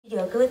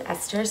Yoga with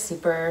Esther,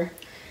 super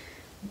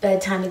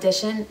bedtime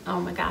edition.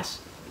 Oh my gosh.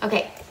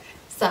 Okay,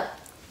 so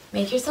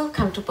make yourself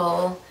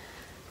comfortable.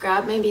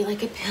 Grab maybe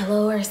like a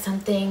pillow or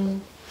something.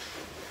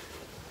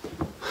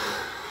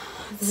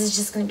 This is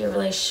just going to be a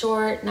really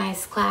short,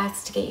 nice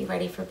class to get you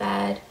ready for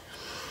bed.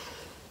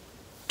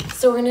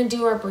 So we're going to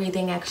do our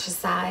breathing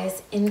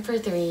exercise. In for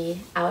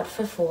 3, out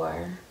for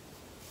 4.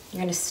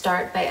 You're going to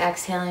start by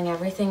exhaling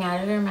everything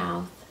out of your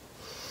mouth.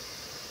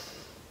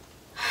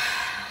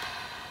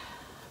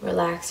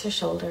 Relax your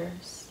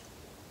shoulders.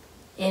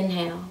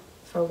 Inhale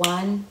for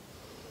 1,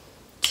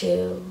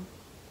 2,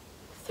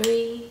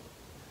 3,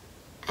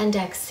 and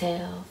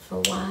exhale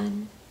for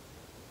 1,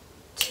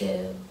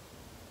 2,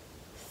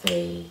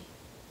 3,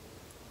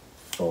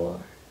 4.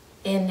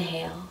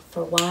 Inhale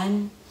for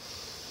 1,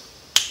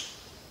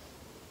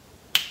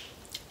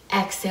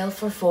 exhale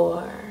for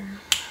 4.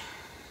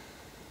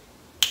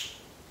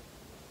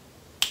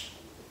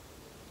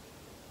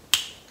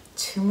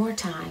 Two more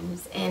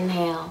times.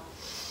 Inhale.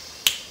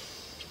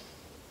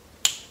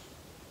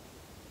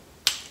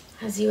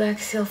 As you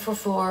exhale for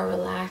 4,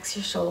 relax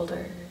your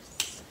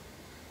shoulders.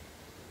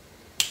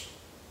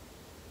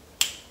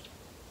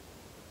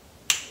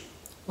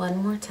 One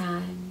more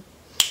time.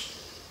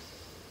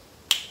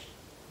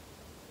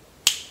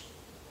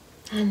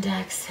 And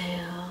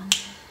exhale.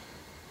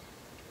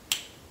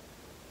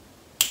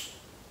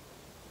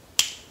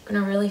 We're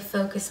going to really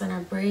focus on our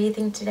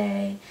breathing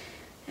today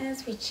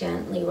as we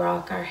gently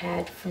rock our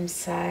head from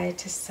side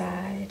to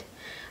side,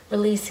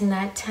 releasing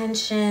that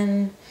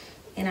tension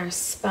in our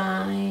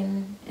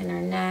spine, in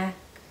our neck.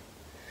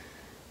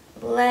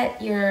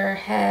 Let your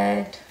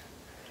head,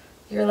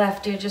 your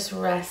left ear just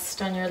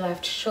rest on your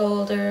left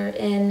shoulder.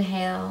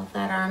 Inhale,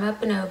 that arm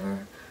up and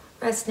over,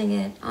 resting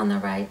it on the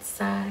right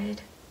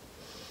side.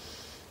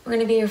 We're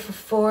going to be here for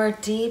 4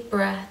 deep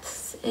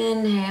breaths.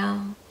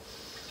 Inhale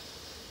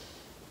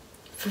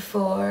for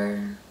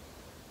 4.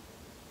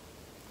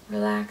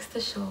 Relax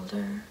the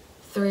shoulder.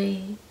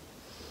 3.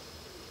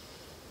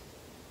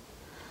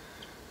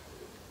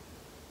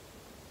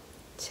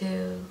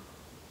 2.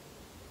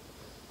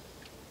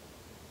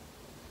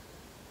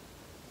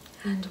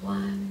 And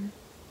 1.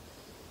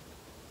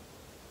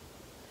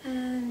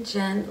 And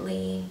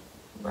gently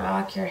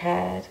rock your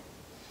head,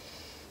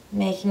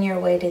 making your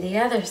way to the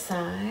other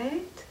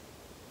side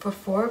for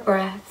 4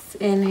 breaths.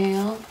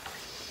 Inhale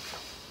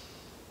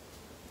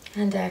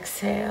and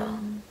exhale.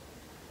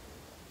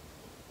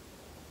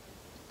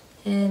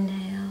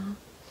 Inhale.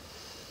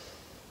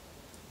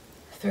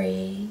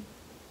 3.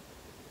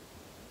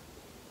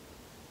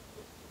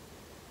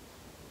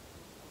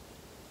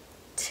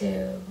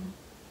 2.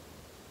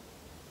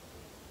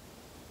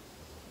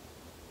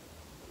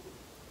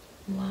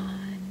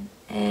 1.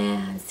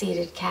 And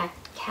seated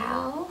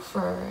cat-cow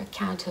for a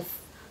count of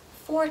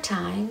 4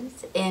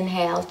 times.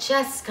 Inhale,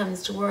 chest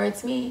comes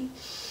towards me.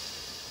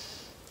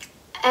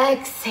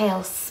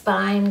 Exhale,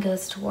 spine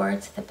goes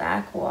towards the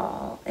back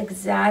wall.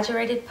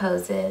 Exaggerated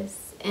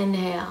poses.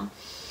 Inhale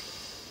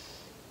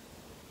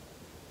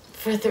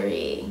for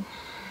 3.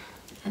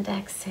 And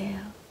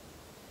exhale.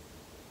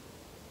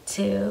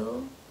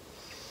 2.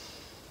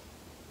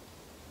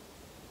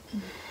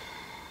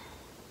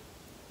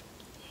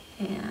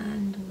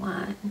 And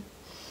 1.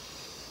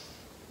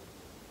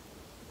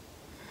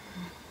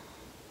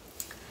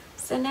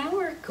 So now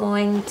we're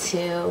going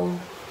to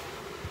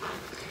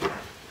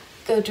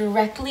go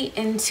directly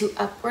into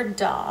upward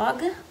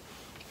dog.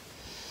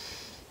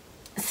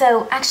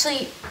 So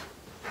actually,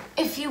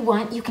 if you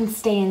want, you can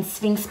stay in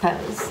Sphinx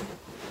pose,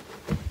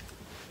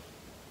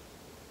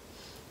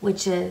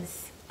 which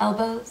is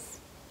elbows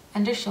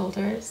under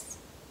shoulders,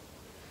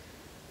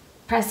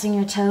 pressing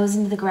your toes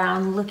into the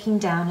ground, looking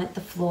down at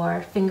the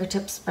floor,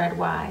 fingertips spread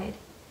wide.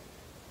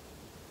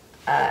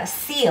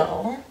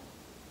 Seal,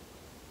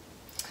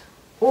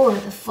 or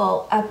the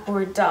full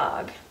upward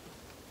dog.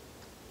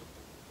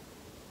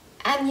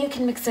 And you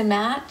can mix and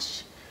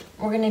match.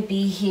 We're going to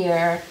be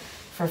here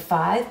for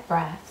 5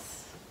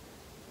 breaths.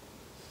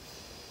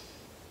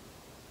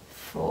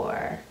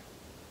 4.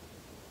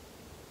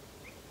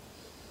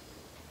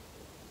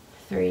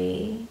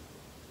 3.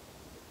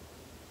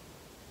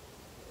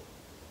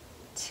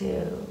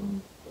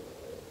 2.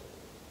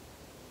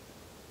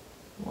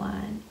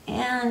 1.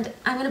 And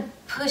I'm going to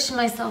push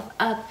myself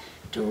up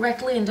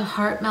directly into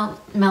heart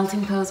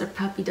melting pose or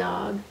puppy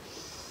dog.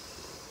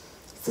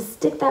 So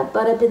stick that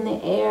butt up in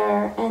the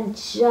air and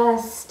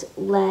just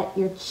let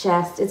your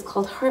chest, it's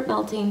called heart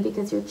melting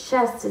because your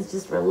chest is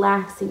just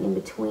relaxing in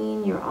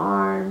between your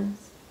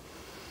arms.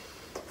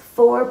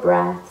 4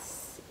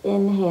 breaths.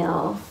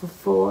 Inhale for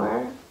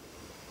 4.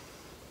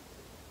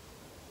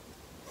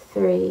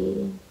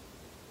 3.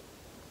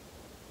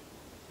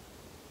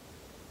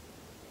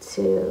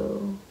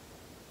 2.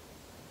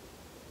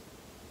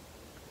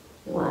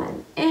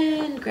 1.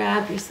 And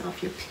grab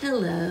yourself your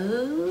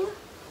pillow.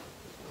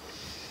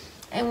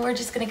 And we're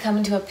just going to come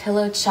into a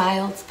pillow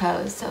child's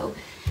pose. So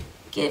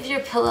give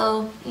your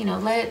pillow,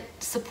 let it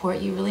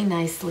support you really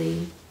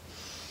nicely.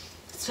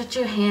 Stretch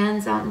your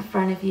hands out in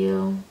front of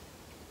you.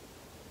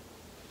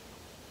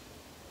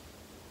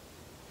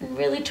 And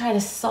really try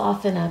to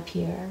soften up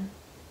here.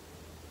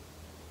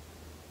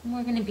 And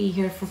we're going to be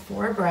here for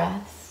 4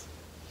 breaths.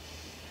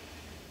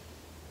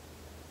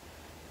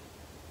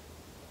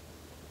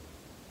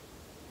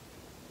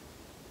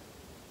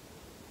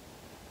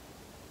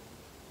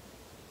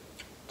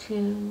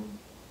 2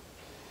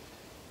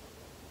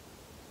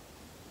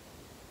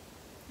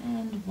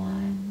 and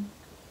 1.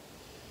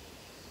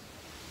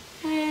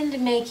 And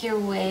make your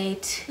way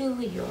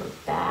to your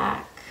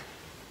back.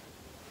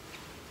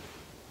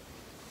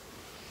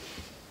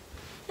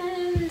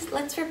 And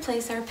let's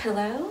replace our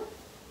pillow,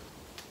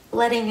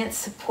 letting it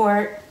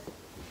support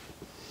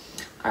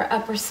our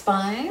upper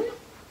spine,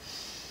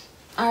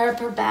 our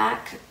upper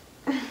back.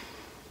 And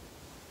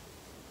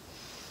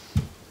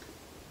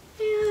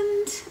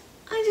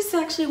I just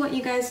actually want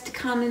you guys to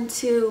come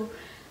into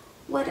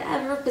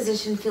whatever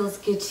position feels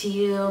good to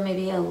you.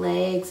 Maybe a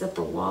legs at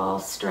the wall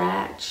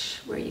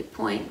stretch where you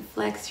point and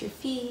flex your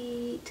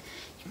feet.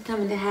 You can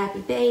come into happy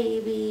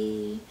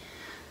baby.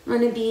 I'm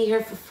going to be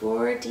here for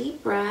 4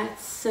 deep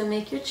breaths, so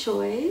make your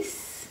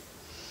choice.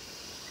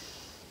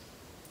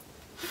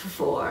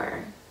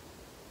 4,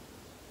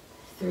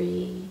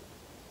 3,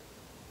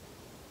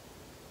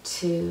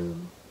 2,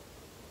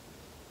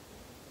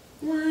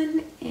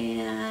 1,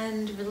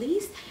 and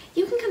release.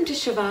 You can come to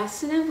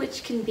Shavasana,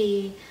 which can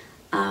be,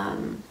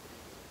 my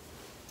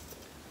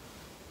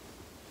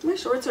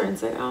shorts are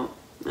inside out,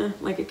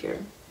 like a care,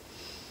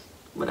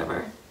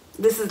 whatever.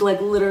 This is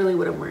like literally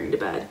what I'm wearing to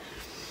bed.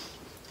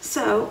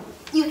 So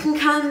you can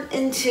come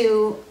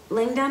into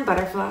laying down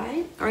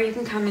butterfly, or you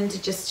can come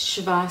into just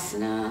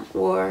Shavasana,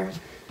 or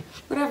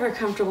whatever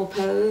comfortable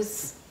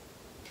pose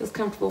feels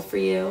comfortable for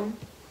you.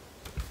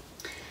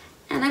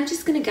 And I'm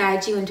just going to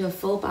guide you into a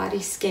full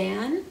body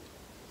scan.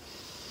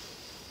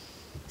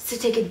 So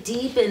take a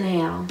deep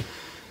inhale.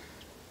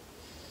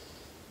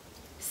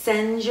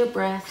 Send your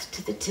breath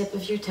to the tip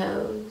of your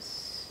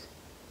toes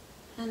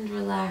and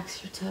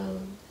relax your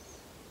toes.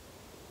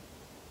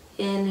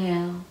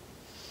 Inhale.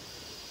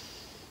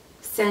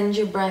 Send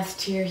your breath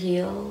to your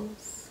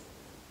heels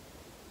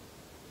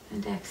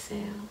and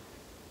exhale.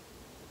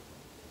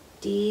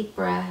 Deep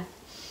breath.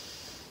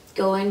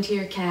 Go into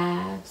your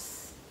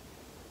calves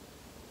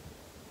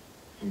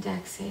and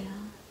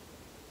exhale.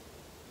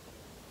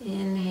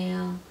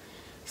 Inhale.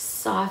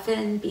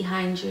 Soften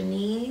behind your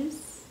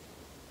knees.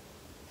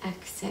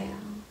 Exhale.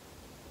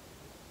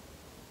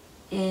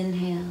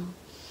 Inhale.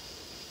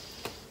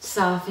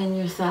 Soften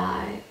your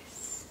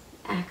thighs.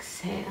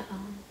 Exhale.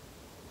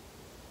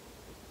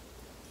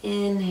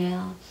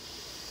 Inhale.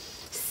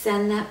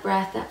 Send that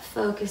breath, that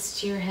focus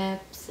to your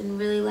hips, and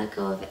really let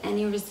go of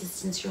any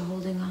resistance you're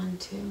holding on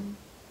to.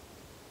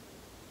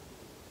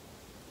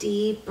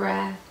 Deep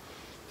breath.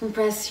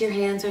 Compress your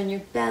hands on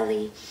your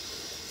belly,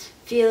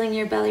 feeling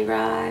your belly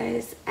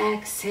rise.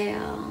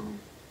 Exhale.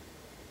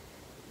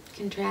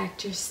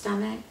 Contract your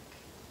stomach.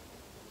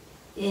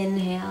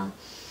 Inhale.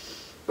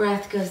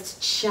 Breath goes to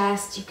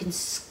chest. You can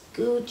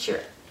scoot your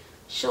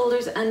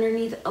shoulders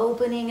underneath,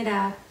 opening it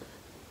up.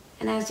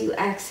 And as you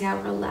exhale,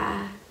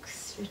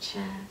 relax your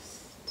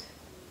chest,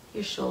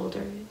 your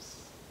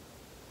shoulders.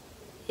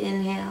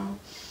 Inhale.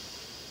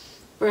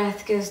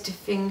 Breath goes to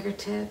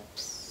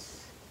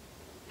fingertips.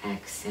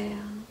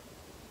 Exhale.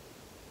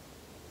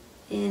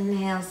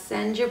 Inhale.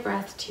 Send your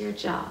breath to your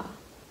jaw.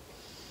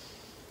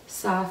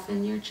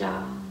 Soften your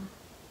jaw.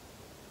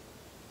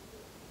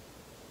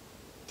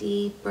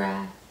 Deep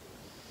breath.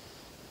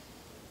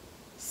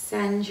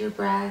 Send your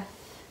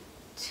breath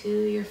to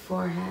your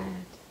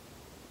forehead.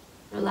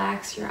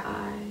 Relax your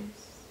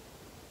eyes.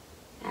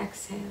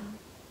 Exhale.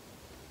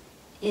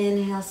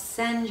 Inhale,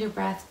 send your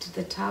breath to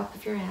the top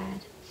of your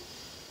head.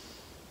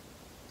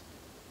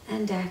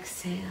 And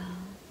exhale.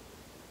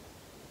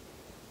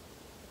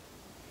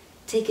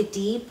 Take a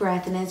deep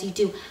breath, and as you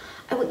do,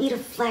 I want you to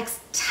flex,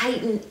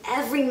 tighten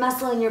every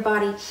muscle in your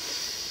body.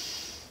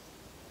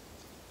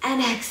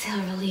 And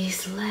exhale,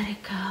 release, let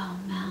it go,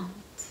 melt.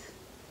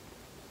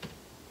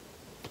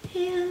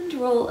 And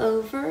roll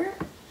over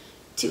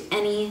to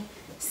any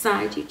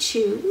side you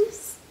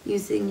choose,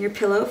 using your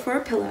pillow for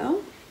a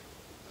pillow.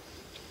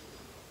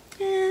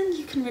 And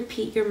you can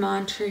repeat your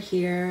mantra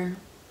here,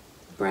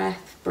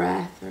 breath,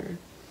 breath, or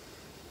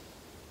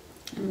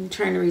I'm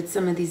trying to read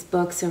some of these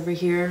books over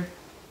here.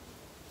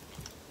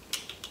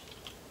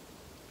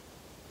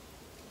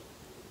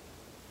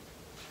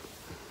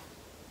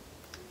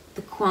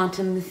 The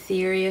quantum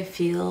theory of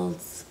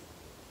fields.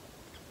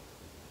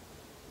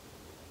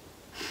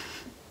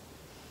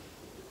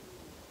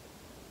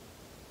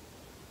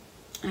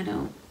 I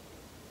don't.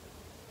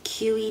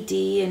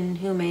 QED and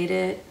who made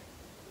it?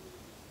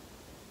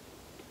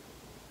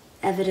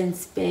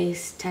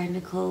 Evidence-based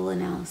technical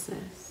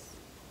analysis.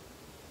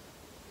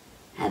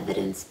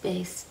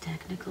 Evidence-based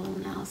technical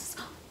analysis.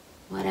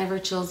 Whatever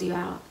chills you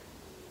out.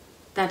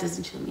 That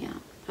doesn't chill me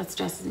out. That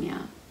stresses me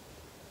out.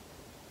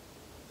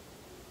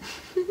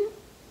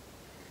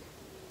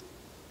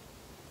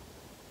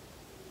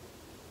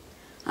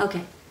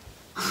 Okay.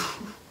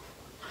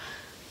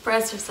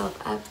 Press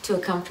yourself up to a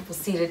comfortable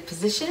seated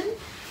position.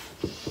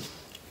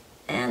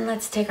 And And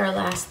let's take our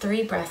last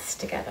 3 breaths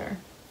together.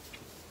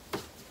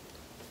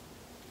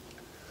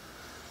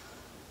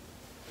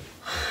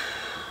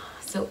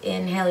 So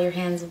inhale your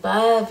hands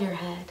above your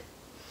head.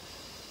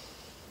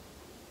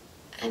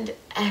 And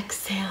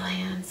exhale,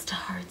 hands to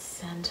heart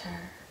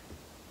center.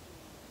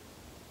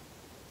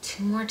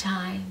 2 more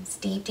times.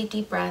 Deep, deep,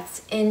 deep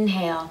breaths.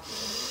 Inhale.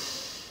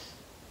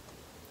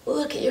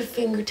 Look at your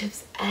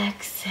fingertips.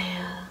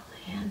 Exhale.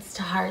 Hands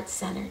to heart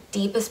center.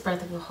 Deepest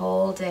breath of the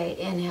whole day.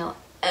 Inhale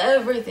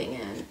everything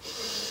in.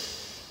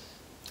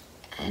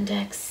 And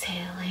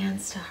exhale.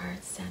 Hands to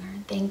heart center.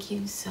 Thank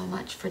you so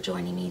much for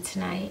joining me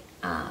tonight.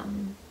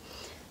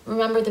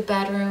 Remember, the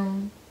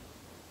bedroom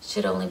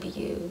should only be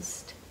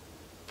used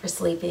for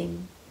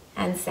sleeping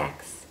and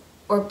sex,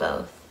 or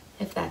both,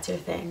 if that's your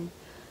thing.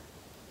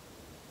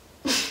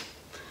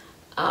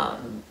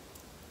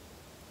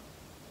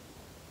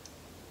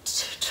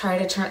 Try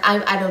to turn,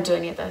 I don't do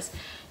any of this.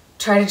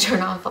 Try to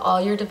turn off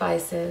all your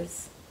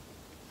devices.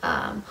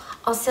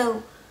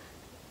 Also,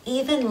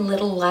 even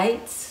little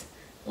lights,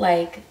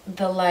 like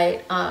the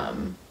light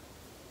on,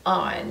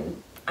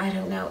 I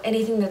don't know,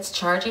 anything that's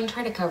charging,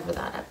 try to cover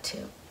that up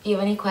too. If you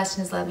have any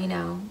questions, let me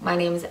know. My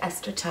name is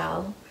Esther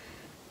Tell.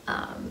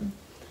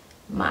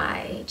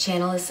 My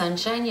channel is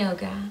Sunshine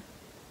Yoga.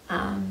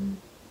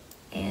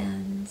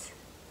 And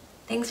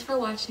thanks for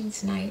watching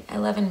tonight. I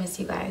love and miss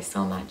you guys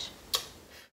so much.